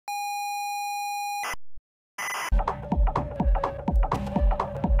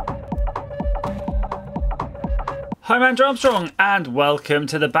Hi, I'm Andrew Armstrong and welcome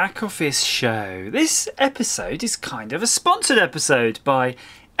to the Back Office Show. This episode is kind of a sponsored episode by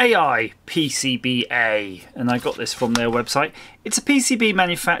AiPCBA, and I got this from their website. It's a PCB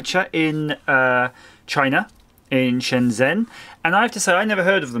manufacturer in China, in Shenzhen, and I have to say I never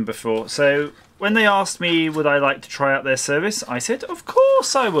heard of them before. So when they asked me would I like to try out their service, I said of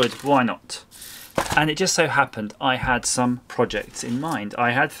course I would, why not? And it just so happened I had some projects in mind.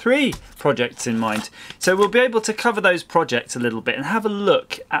 I had 3 projects in mind. So we'll be able to cover those projects a little bit and have a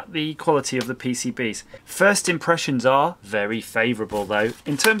look at the quality of the PCBs. First impressions are very favourable though.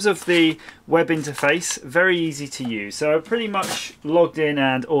 In terms of the web interface, very easy to use. So I pretty much logged in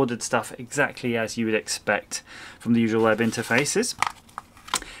and ordered stuff exactly as you would expect from the usual web interfaces.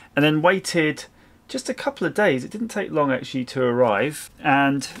 And then waited just a couple of days. It didn't take long actually to arrive.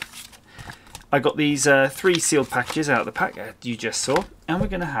 And I got these 3 sealed packages out of the pack you just saw, and we're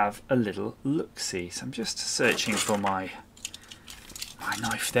going to have a little look-see. So I'm just searching for my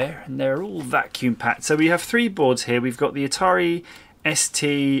knife there, and they're all vacuum packed. So we have 3 boards here. We've got the Atari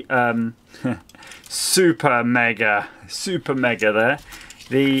ST super mega there,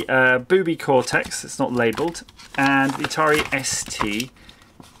 the AiPBCA Cortex, it's not labelled, and the Atari ST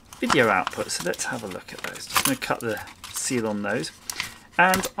video output. So let's have a look at those. Just going to cut the seal on those.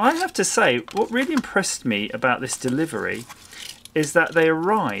 And I have to say, what really impressed me about this delivery is that they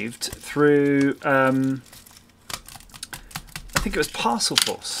arrived through, I think it was Parcel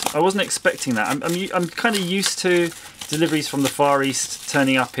Force. I wasn't expecting that. I'm kind of used to deliveries from the Far East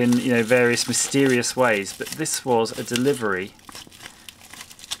turning up in various mysterious ways, but this was a delivery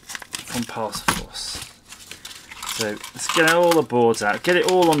from Parcel Force. So let's get all the boards out, get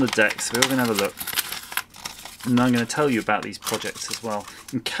it all on the deck, so we're all going to have a look. And I'm going to tell you about these projects as well,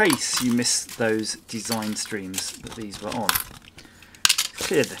 in case you missed those design streams that these were on.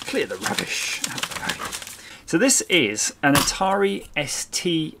 Clear the rubbish out of the way. So this is an Atari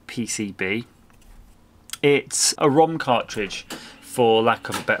ST PCB. It's a ROM cartridge, for lack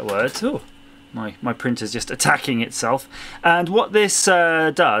of a better word. Oh, my printer's just attacking itself. And what this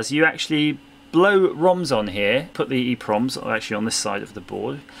does, you actually blow ROMs on here, put the EEPROMs actually on this side of the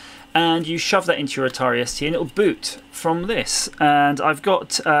board, and you shove that into your Atari ST and it'll boot from this. And I've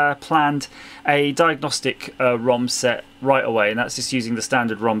got planned a diagnostic ROM set right away, and that's just using the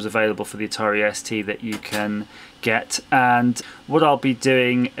standard ROMs available for the Atari ST that you can get. And what I'll be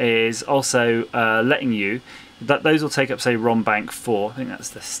doing is also letting you, that those will take up, say, ROM bank 4. I think that's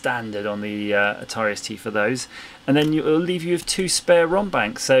the standard on the Atari ST for those. And then it'll leave you with 2 spare ROM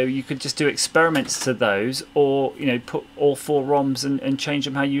banks. So you could just do experiments to those, or put all 4 ROMs and change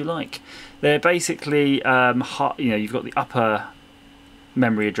them how you like. They're basically, you've got the upper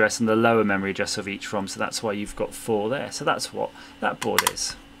memory address and the lower memory address of each ROM. So that's why you've got 4 there. So that's what that board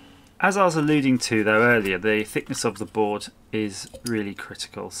is. As I was alluding to though earlier, the thickness of the board is really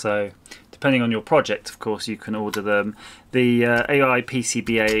critical. So depending on your project, of course, you can order them. The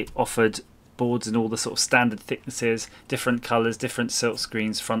AiPCBA offered boards in all the sort of standard thicknesses, different colours, different silk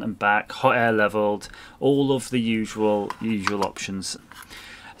screens, front and back, hot air levelled, all of the usual options.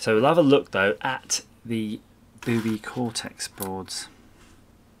 So we'll have a look though at the AiPBCA Cortex boards.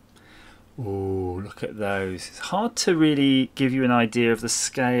 Oh, look at those. It's hard to really give you an idea of the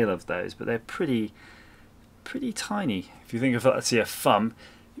scale of those, but they're pretty tiny. If you think of, let's see, a thumb,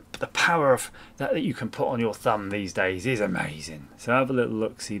 the power of that you can put on your thumb these days is amazing. So have a little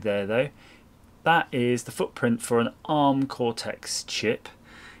look-see there though. That is the footprint for an ARM Cortex chip.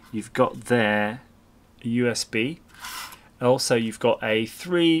 You've got there a USB. Also you've got a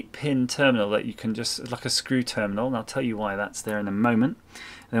 3-pin terminal that you can just, like a screw terminal, and I'll tell you why that's there in a moment.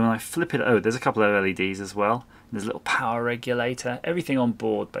 And then when I flip it, oh, there's a couple of LEDs as well. There's a little power regulator, everything on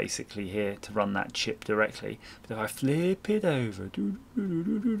board basically here to run that chip directly. But if I flip it over,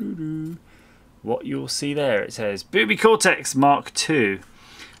 what you'll see there, it says AiPBCA Cortex Mark II.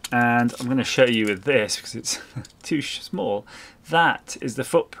 And I'm going to show you with this because it's too small. That is the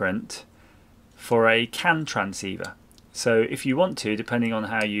footprint for a CAN transceiver. So if you want to, depending on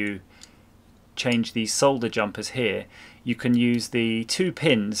how you change these solder jumpers here, you can use the 2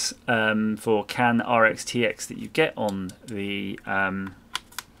 pins for CAN RxTX that you get on the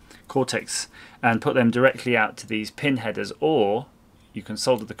Cortex and put them directly out to these pin headers, or you can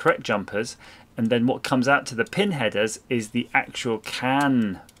solder the correct jumpers, and then what comes out to the pin headers is the actual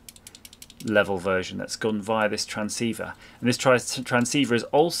CAN level version that's gone via this transceiver. And this transceiver is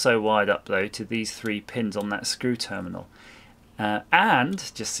also wired up though to these 3 pins on that screw terminal.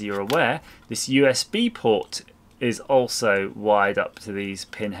 And just so you're aware, this USB port is also wired up to these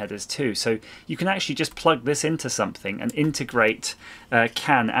pin headers too. So you can actually just plug this into something and integrate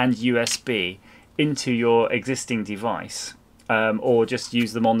CAN and USB into your existing device, or just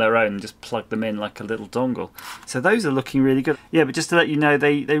use them on their own and just plug them in like a little dongle. So those are looking really good. Yeah, but just to let you know,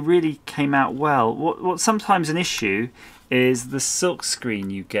 they really came out well. What's sometimes an issue is the silk screen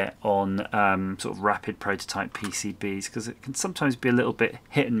you get on sort of rapid prototype PCBs, because it can sometimes be a little bit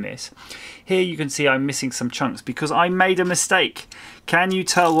hit and miss. Here you can see I'm missing some chunks because I made a mistake. Can you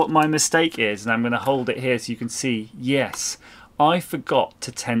tell what my mistake is? And I'm going to hold it here so you can see, yes, I forgot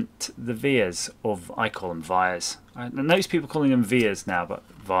to tent the vias, of, I call them vias. I notice people calling them vias now, but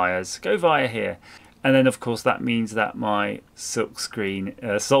vias. Go via here. And then, of course, that means that my silk screen,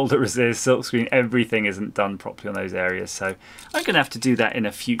 solder resist, silk screen, everything isn't done properly on those areas. So I'm going to have to do that in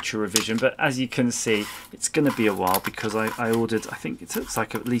a future revision. But as you can see, it's going to be a while because I ordered, I think it looks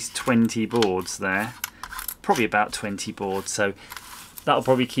like at least 20 boards there. Probably about 20 boards. So that'll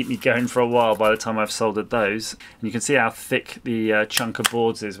probably keep me going for a while by the time I've soldered those. And you can see how thick the chunk of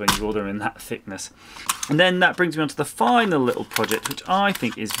boards is when you order them in that thickness. And then that brings me on to the final little project, which I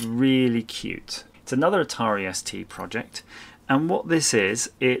think is really cute. It's another Atari ST project, and what this is,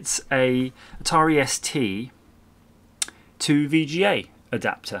 it's a Atari ST to VGA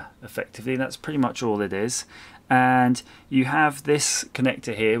adapter, effectively. That's pretty much all it is. And you have this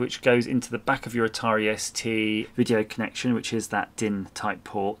connector here which goes into the back of your Atari ST video connection, which is that DIN type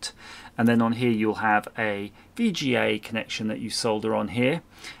port. And then on here you'll have a VGA connection that you solder on here,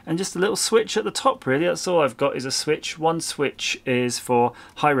 and just a little switch at the top. Really, that's all I've got is a switch. One switch is for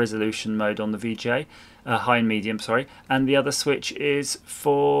high resolution mode on the VGA, high and medium, sorry, and the other switch is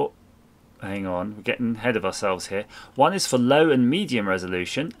for, hang on, we're getting ahead of ourselves here. One is for low and medium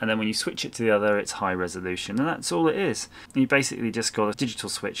resolution, and then when you switch it to the other, it's high resolution, and that's all it is. And you basically just got a digital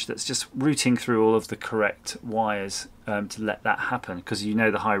switch that's just routing through all of the correct wires to let that happen, because you know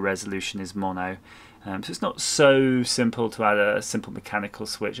the high resolution is mono. So it's not so simple to add a simple mechanical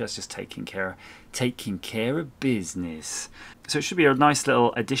switch. That's just taking care of business. So it should be a nice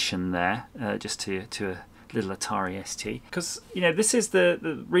little addition there, just to a little Atari ST, because you know this is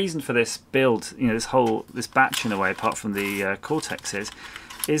the reason for this build. You know, this batch in a way, apart from the Cortex,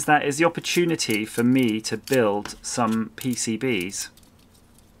 is that is the opportunity for me to build some PCBs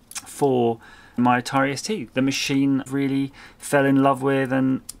for my Atari ST, the machine I really fell in love with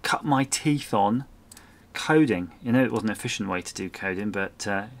and cut my teeth on coding. You know, it wasn't an efficient way to do coding, but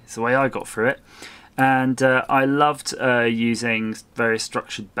it's the way I got through it. And I loved using various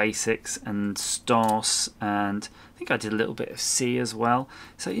structured basics and STOS, and I think I did a little bit of C as well.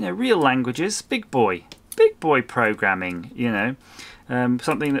 So, you know, real languages, big boy programming, you know,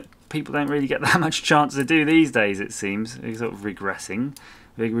 something that people don't really get that much chance to do these days, it seems. It's sort of regressing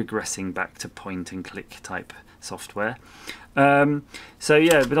back to point and click type software. So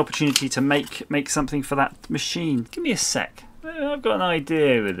yeah, an opportunity to make something for that machine. Give me a sec. I've got an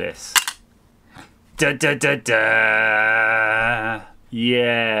idea with this. Da da da da.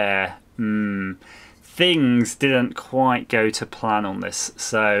 Yeah. Things didn't quite go to plan on this,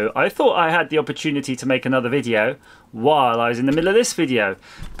 so I thought I had the opportunity to make another video while I was in the middle of this video,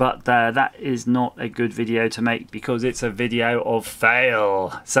 but that is not a good video to make because it's a video of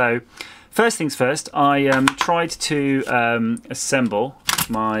fail. So first things first, I tried to assemble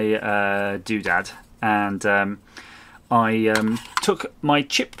my doodad, and I took my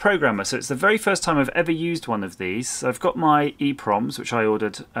chip programmer. So it's the very first time I've ever used one of these. So I've got my EEPROMs, which I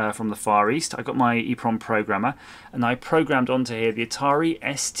ordered from the Far East. I got my EEPROM programmer, and I programmed onto here the Atari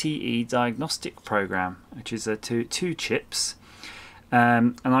STE diagnostic program, which is two chips.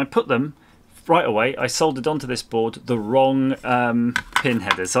 And I put them right away. I soldered onto this board the wrong pin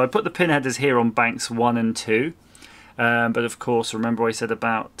headers. So I put the pin headers here on banks 1 and 2. But of course, remember I said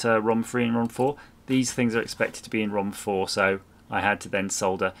about ROM 3 and ROM 4? These things are expected to be in ROM 4, so I had to then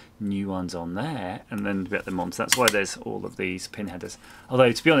solder new ones on there and then get them on. So that's why there's all of these pin headers.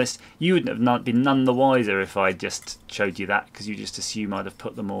 Although, to be honest, you wouldn't have been none the wiser if I just showed you that, because you just assume I'd have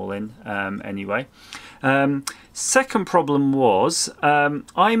put them all in anyway. Second problem was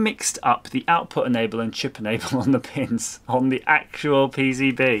I mixed up the output enable and chip enable on the pins on the actual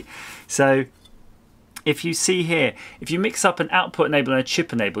PCB. So if you see here, if you mix up an output enable and a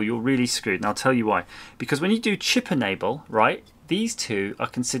chip enable, you're really screwed, and I'll tell you why. Because when you do chip enable, right, these two are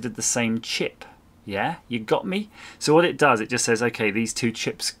considered the same chip. Yeah, you got me? So what it does, it just says, okay, these two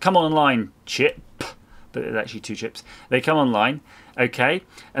chips come online, chip, but it's actually two chips. They come online, okay,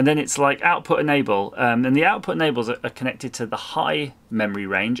 and then it's like output enable, and the output enables are connected to the high memory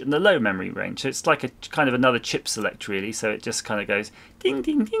range and the low memory range. So it's like a kind of another chip select, really. So it just kind of goes ding,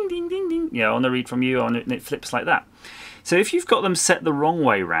 ding, ding, ding, ding, ding. Yeah, on the read from you, on it, and it flips like that. So if you've got them set the wrong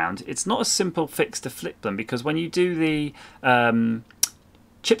way round, it's not a simple fix to flip them, because when you do the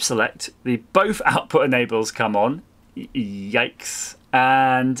chip select, the both output enables come on, yikes,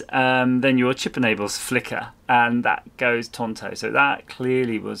 and then your chip enables flicker, and that goes tonto. So that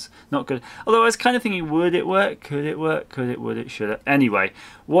clearly was not good. Although I was kind of thinking, would it work? Could it work? Could it? Would it? Should it? Anyway,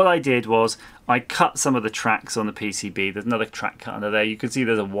 what I did was I cut some of the tracks on the PCB. There's another track cut under there. You can see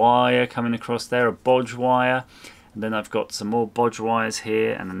there's a wire coming across there, a bodge wire. And then I've got some more bodge wires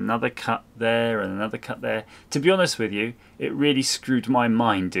here, and another cut there, and another cut there. To be honest with you, it really screwed my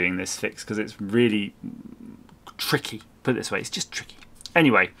mind doing this fix, because it's really tricky. Put it this way, it's just tricky.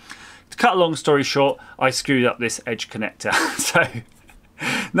 Anyway, to cut a long story short, I screwed up this edge connector. So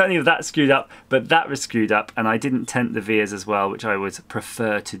not only was that screwed up, but that was screwed up, and I didn't tent the vias as well, which I would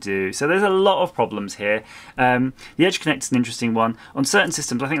prefer to do. So there's a lot of problems here. The edge connector is an interesting one. On certain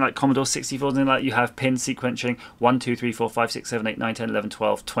systems, I think like Commodore 64, and like, you have pin sequencing 1, 2, 3, 4, 5, 6, 7, 8, 9, 10, 11,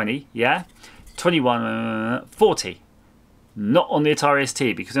 12, 20, yeah? 21, 40. Not on the Atari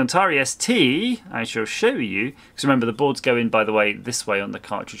ST, because on Atari ST, I shall show you, because remember the boards go in, by the way, this way on the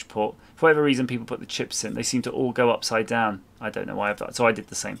cartridge port. For whatever reason people put the chips in, they seem to all go upside down. I don't know why I've done, so I did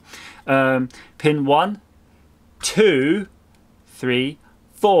the same. Pin 1, 2, 3,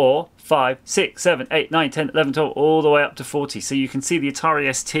 4, 5, 6, 7, 8, 9, 10, 11, 12, all the way up to 40. So you can see the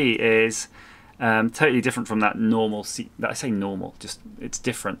Atari ST is totally different from that normal, I say normal, just it's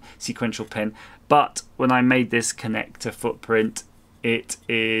different, sequential pin. But when I made this connector footprint, it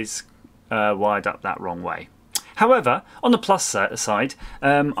is wired up that wrong way. However, on the plus side,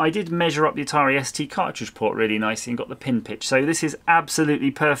 I did measure up the Atari ST cartridge port really nicely and got the pin pitch. So this is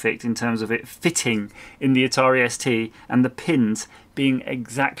absolutely perfect in terms of it fitting in the Atari ST and the pins being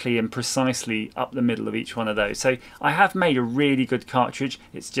exactly and precisely up the middle of each one of those. So I have made a really good cartridge.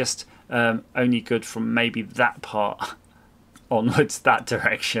 It's just only good from maybe that part onwards, that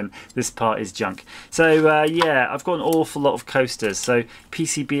direction. This part is junk. So yeah, I've got an awful lot of coasters. So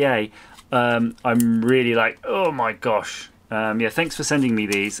PCBA, I'm really like, oh my gosh. Yeah, thanks for sending me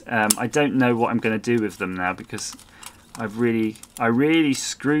these. I don't know what I'm going to do with them now, because I really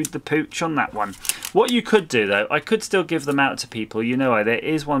screwed the pooch on that one. What you could do though, I could still give them out to people. You know, there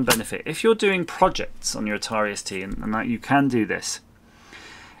is one benefit. If you're doing projects on your Atari ST, and that you can do this,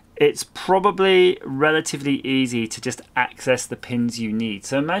 it's probably relatively easy to just access the pins you need.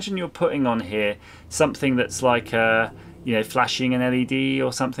 So imagine you're putting on here something that's like you know, flashing an LED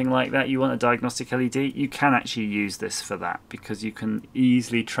or something like that. You want a diagnostic LED, you can actually use this for that, because you can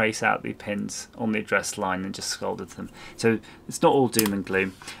easily trace out the pins on the address line and just solder them. So it's not all doom and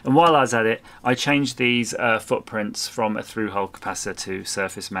gloom. And while I was at it, I changed these footprints from a through-hole capacitor to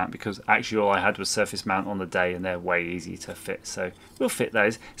surface mount, because actually all I had was surface mount on the day, and they're way easy to fit. So we'll fit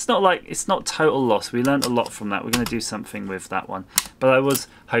those. It's not like, it's not total loss. We learned a lot from that. We're going to do something with that one. But I was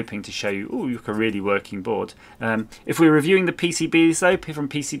hoping to show you, oh, look, a really working board. If we're reviewing the PCBs though, from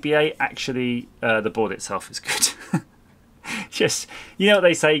PCBA, actually the board itself is good. Just, you know what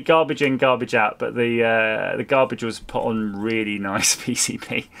they say, garbage in, garbage out, but the garbage was put on really nice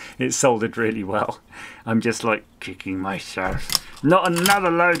PCB. It soldered really well. I'm just like kicking myself. Not another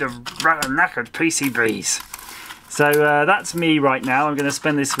load of knackered PCBs. So that's me right now. I'm going to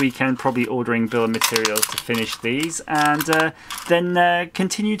spend this weekend probably ordering bill of materials to finish these, and then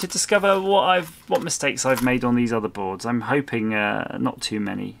continue to discover what mistakes I've made on these other boards. I'm hoping not too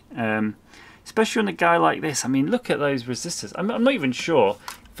many, especially on a guy like this. I mean, look at those resistors. I'm not even sure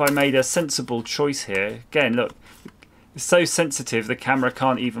if I made a sensible choice here. Again, look, it's so sensitive the camera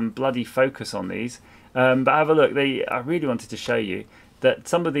can't even bloody focus on these. But have a look. I really wanted to show you that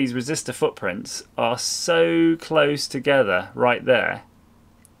some of these resistor footprints are so close together right there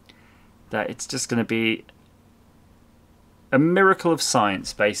that it's just going to be a miracle of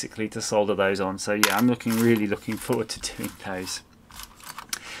science basically to solder those on. So yeah, I'm really looking forward to doing those.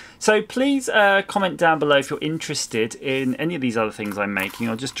 So please comment down below if you're interested in any of these other things I'm making,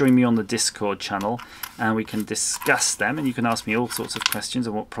 or just join me on the Discord channel and we can discuss them, and you can ask me all sorts of questions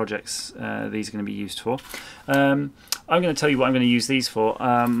on what projects these are going to be used for. I'm going to tell you what I'm going to use these for.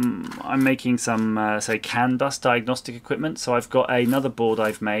 I'm making some, say, CAN bus diagnostic equipment. So I've got another board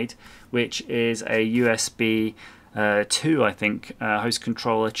I've made, which is a USB 2, I think, host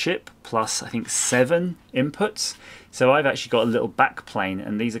controller chip, plus I think 7 inputs. So I've actually got a little back plane,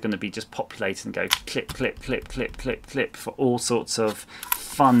 and these are going to be just populated and go clip, clip, clip, clip, clip, clip for all sorts of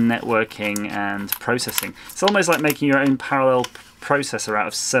fun networking and processing. It's almost like making your own parallel processor out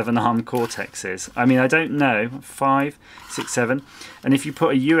of 7 ARM Cortexes? I mean, I don't know. 5, 6, 7. And if you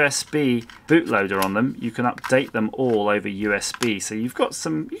put a USB bootloader on them, you can update them all over USB. So you've got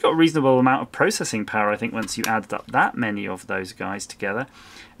a reasonable amount of processing power, I think, once you add up that many of those guys together.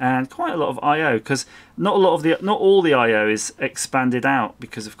 And quite a lot of I/O, because not all the I/O is expanded out,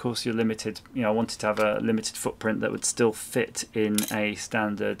 because of course you're limited. You know, I wanted to have a limited footprint that would still fit in a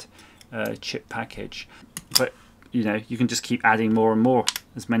standard chip package. But you know, you can just keep adding more and more,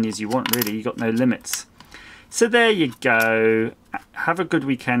 as many as you want. Really, you got no limits. So there you go. Have a good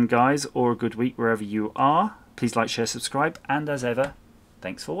weekend, guys, or a good week wherever you are. Please like, share, subscribe, and as ever,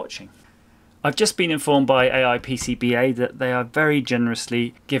 thanks for watching. I've just been informed by AiPCBA that they are very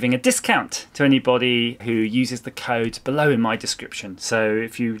generously giving a discount to anybody who uses the code below in my description. So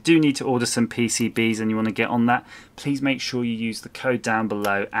if you do need to order some PCBs and you want to get on that, please make sure you use the code down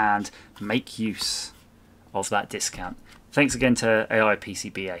below and make use of that discount. Thanks again to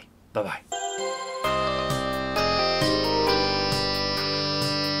AiPCBA. Bye-bye.